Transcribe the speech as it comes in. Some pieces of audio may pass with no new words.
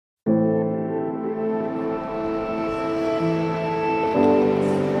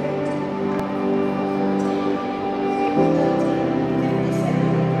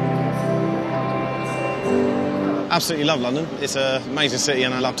Absolutely love London. It's an amazing city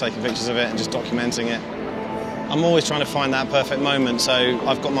and I love taking pictures of it and just documenting it. I'm always trying to find that perfect moment, so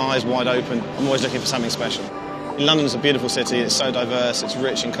I've got my eyes wide open. I'm always looking for something special. London's a beautiful city, it's so diverse, it's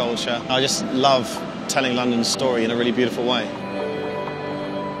rich in culture. I just love telling London's story in a really beautiful way.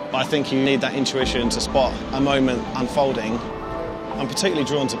 But I think you need that intuition to spot a moment unfolding. I'm particularly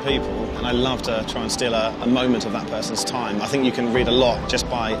drawn to people, and I love to try and steal a moment of that person's time. I think you can read a lot just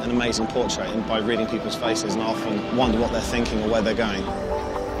by an amazing portrait and by reading people's faces, and I often wonder what they're thinking or where they're going.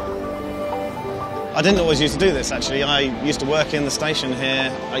 I didn't always used to do this, actually. I used to work in the station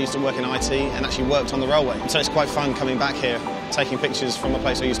here, I used to work in IT, and actually worked on the railway. So it's quite fun coming back here, taking pictures from a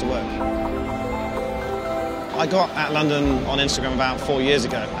place I used to work. I got at London on Instagram about 4 years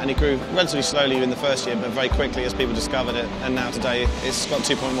ago, and it grew relatively slowly in the first year, but very quickly as people discovered it, and now today it's got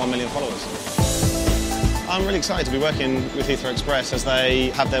 2.1 million followers. I'm really excited to be working with Heathrow Express as they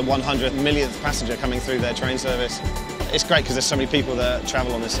have their 100 millionth passenger coming through their train service. It's great because there's so many people that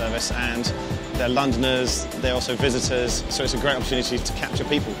travel on this service, and they're Londoners, they're also visitors, so it's a great opportunity to capture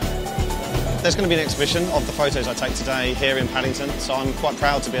people. There's going to be an exhibition of the photos I take today here in Paddington, so I'm quite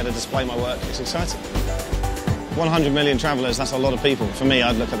proud to be able to display my work. It's exciting. 100 million travellers, that's a lot of people. For me,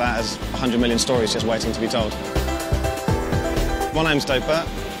 I'd look at that as 100 million stories just waiting to be told. My name's Dave Burt,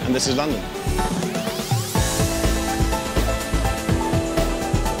 and this is London.